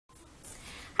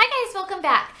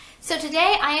welcome back. So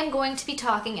today I am going to be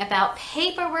talking about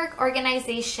paperwork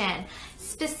organization,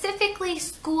 specifically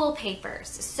school papers.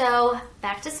 So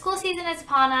back to school season is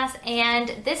upon us, and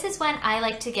this is when I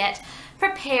like to get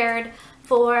prepared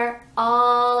for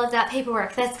all of that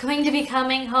paperwork that's going to be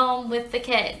coming home with the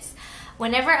kids.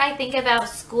 Whenever I think about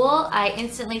school, I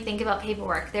instantly think about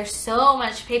paperwork. There's so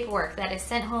much paperwork that is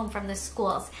sent home from the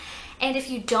schools. And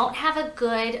if you don't have a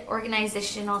good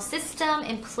organizational system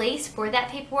in place for that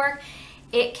paperwork,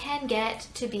 it can get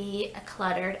to be a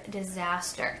cluttered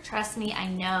disaster. Trust me, I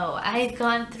know. I've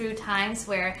gone through times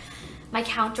where my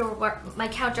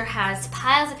counter has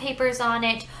piles of papers on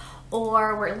it,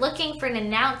 or we're looking for an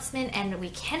announcement and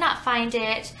we cannot find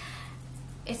it.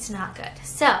 It's not good.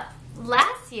 So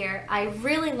last year, I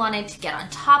really wanted to get on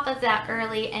top of that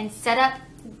early and set up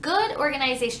good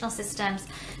organizational systems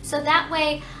so that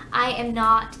way I am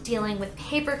not dealing with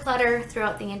paper clutter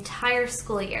throughout the entire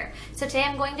school year. So today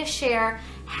I'm going to share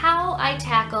how I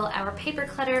tackle our paper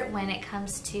clutter when it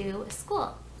comes to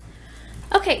school.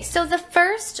 Okay, so the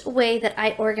first way that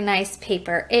I organize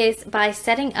paper is by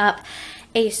setting up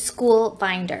a school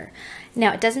binder.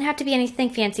 Now, it doesn't have to be anything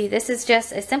fancy. This is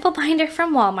just a simple binder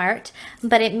from Walmart,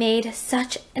 but it made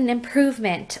such an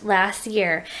improvement last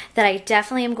year that I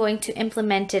definitely am going to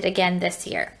implement it again this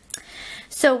year.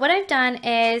 So what I've done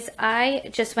is I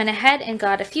just went ahead and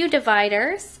got a few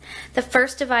dividers. The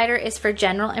first divider is for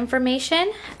general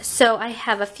information. So I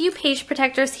have a few page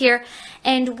protectors here,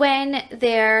 and when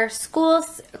their school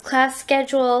class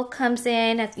schedule comes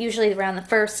in, usually around the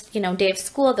first day of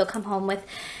school, they'll come home with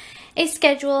a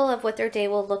schedule of what their day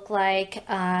will look like,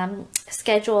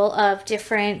 schedule of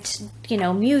different,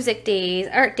 music days,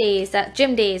 art days,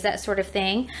 gym days, that sort of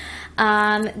thing.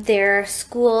 Their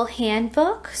school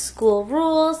handbook, school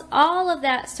rules, all of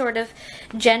that sort of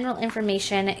general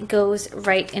information goes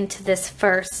right into this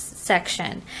first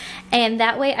section. And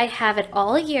that way I have it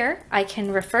all year. I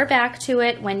can refer back to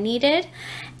it when needed,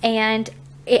 and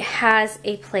it has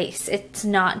a place. It's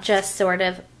not just sort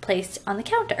of placed on the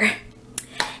counter.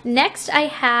 Next, I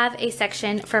have a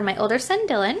section for my older son,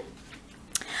 Dylan.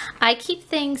 I keep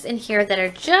things in here that are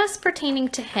just pertaining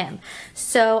to him.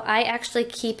 So I actually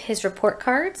keep his report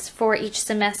cards for each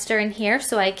semester in here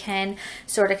so I can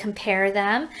sort of compare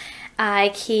them.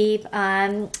 I keep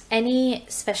any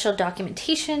special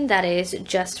documentation that is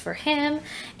just for him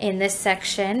in this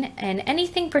section, and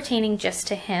anything pertaining just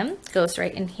to him goes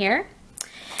right in here.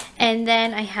 And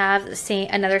then I have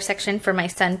another section for my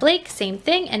son Blake, same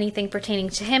thing, anything pertaining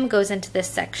to him goes into this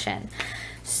section.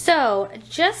 So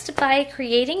just by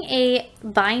creating a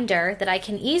binder that I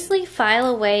can easily file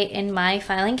away in my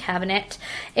filing cabinet,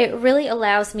 it really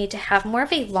allows me to have more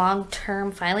of a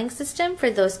long-term filing system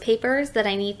for those papers that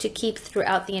I need to keep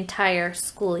throughout the entire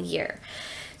school year.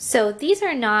 So these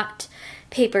are not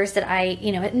papers that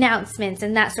announcements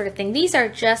and that sort of thing. These are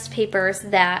just papers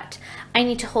that I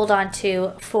need to hold on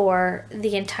to for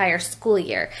the entire school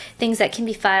year. Things that can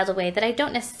be filed away that I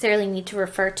don't necessarily need to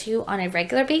refer to on a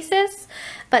regular basis,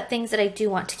 but things that I do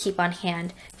want to keep on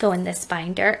hand go in this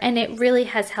binder. And it really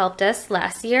has helped us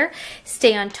last year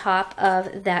stay on top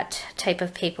of that type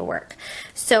of paperwork.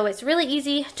 So it's really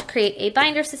easy to create a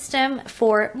binder system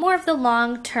for more of the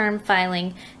long-term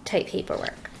filing type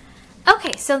paperwork.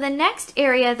 Okay, so the next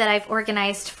area that I've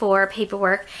organized for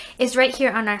paperwork is right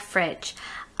here on our fridge.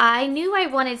 I knew I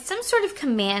wanted some sort of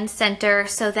command center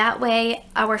so that way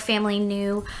our family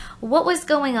knew what was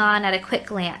going on at a quick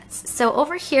glance. So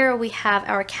over here we have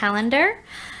our calendar,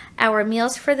 our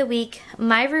meals for the week,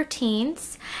 my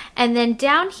routines, and then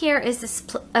down here is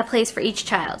a place for each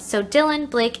child. So Dylan,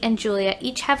 Blake, and Julia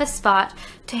each have a spot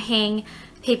to hang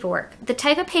paperwork. The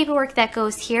type of paperwork that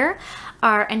goes here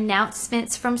are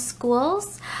announcements from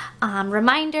schools,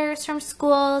 reminders from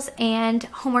schools, and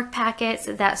homework packets,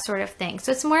 that sort of thing.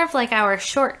 So it's more of like our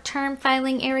short-term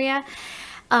filing area.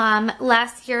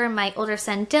 Last year, my older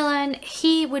son Dylan,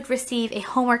 he would receive a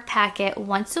homework packet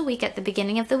once a week at the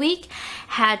beginning of the week,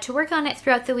 had to work on it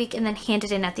throughout the week, and then hand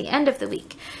it in at the end of the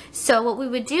week. So what we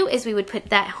would do is we would put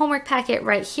that homework packet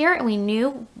right here, and we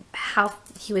knew how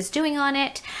he was doing on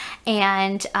it,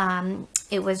 and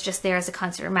it was just there as a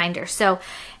constant reminder. So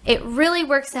it really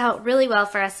works out really well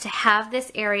for us to have this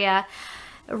area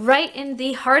right in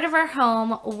the heart of our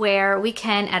home where we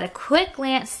can at a quick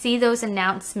glance see those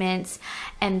announcements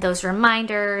and those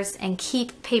reminders and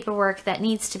keep paperwork that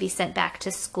needs to be sent back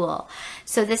to school.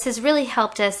 So this has really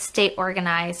helped us stay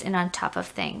organized and on top of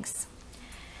things.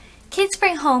 Kids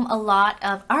bring home a lot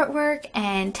of artwork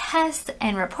and tests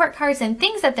and report cards and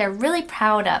things that they're really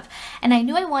proud of. And I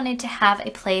knew I wanted to have a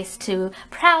place to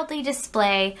proudly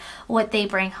display what they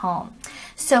bring home.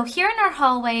 So here in our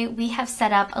hallway, we have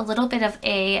set up a little bit of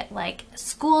a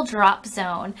school drop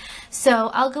zone. So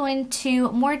I'll go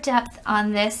into more depth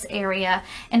on this area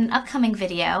in an upcoming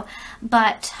video.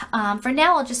 But for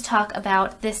now, I'll just talk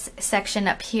about this section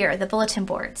up here, the bulletin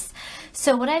boards.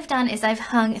 So what I've done is I've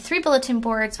hung 3 bulletin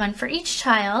boards, one for each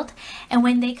child, and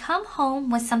when they come home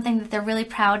with something that they're really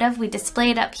proud of, we display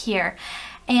it up here.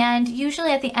 And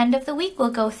usually at the end of the week, we'll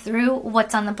go through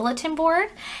what's on the bulletin board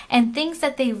and things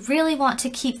that they really want to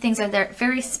keep, things that are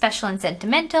very special and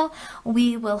sentimental,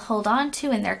 we will hold on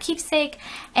to in their keepsake,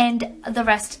 and the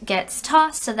rest gets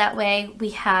tossed, so that way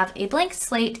we have a blank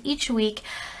slate each week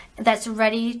that's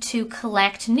ready to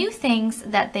collect new things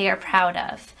that they are proud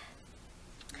of.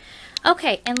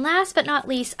 Okay, and last but not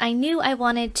least, I knew I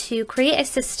wanted to create a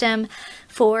system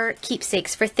for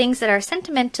keepsakes, for things that are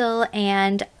sentimental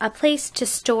and a place to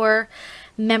store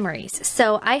memories.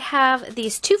 So I have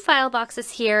these 2 file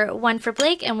boxes here, one for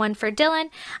Blake and one for Dylan.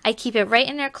 I keep it right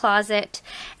in their closet,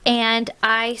 and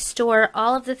I store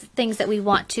all of the things that we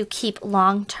want to keep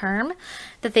long term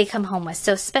that they come home with.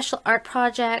 So special art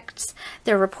projects,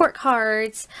 their report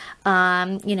cards,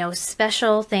 you know,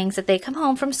 special things that they come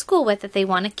home from school with that they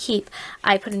want to keep,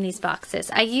 I put in these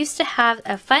boxes. I used to have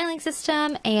a filing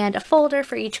system and a folder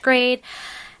for each grade.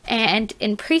 And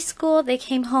in preschool, they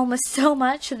came home with so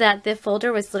much that the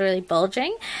folder was literally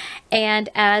bulging. And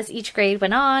as each grade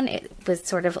went on, it was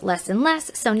sort of less and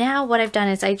less. So now what I've done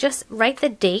is I just write the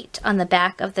date on the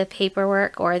back of the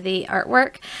paperwork or the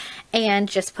artwork and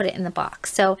just put it in the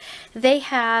box. So they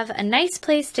have a nice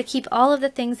place to keep all of the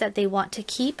things that they want to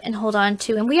keep and hold on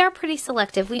to. And we are pretty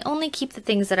selective. We only keep the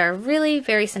things that are really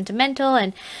very sentimental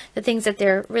and the things that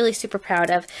they're really super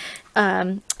proud of.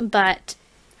 But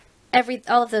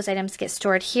all of those items get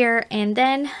stored here, and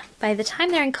then by the time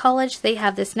they're in college, they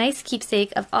have this nice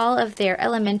keepsake of all of their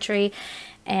elementary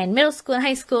and middle school and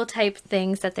high school type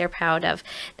things that they're proud of,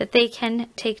 that they can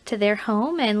take to their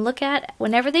home and look at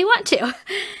whenever they want to.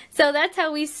 So that's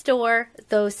how we store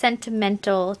those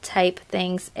sentimental type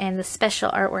things and the special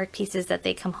artwork pieces that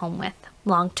they come home with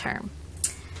long term.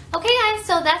 Okay guys,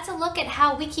 so that's a look at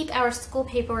how we keep our school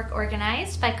paperwork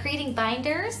organized by creating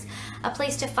binders, a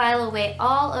place to file away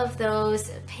all of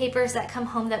those papers that come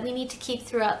home that we need to keep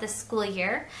throughout the school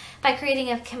year, by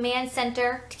creating a command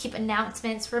center to keep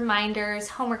announcements, reminders,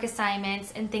 homework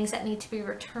assignments, and things that need to be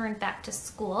returned back to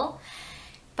school,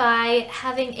 by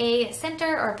having a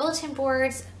center or bulletin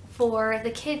boards for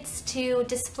the kids to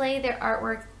display their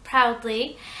artwork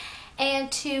proudly,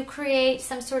 and to create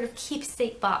some sort of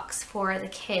keepsake box for the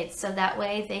kids, so that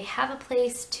way they have a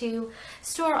place to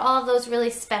store all of those really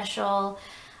special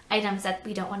items that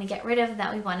we don't want to get rid of and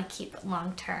that we want to keep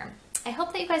long term. I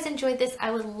hope that you guys enjoyed this. I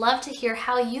would love to hear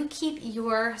how you keep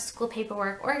your school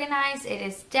paperwork organized. It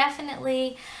is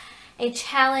definitely a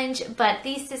challenge, but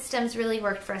these systems really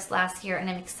worked for us last year, and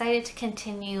I'm excited to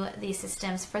continue these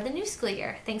systems for the new school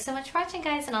year. Thanks so much for watching,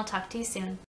 guys, and I'll talk to you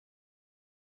soon.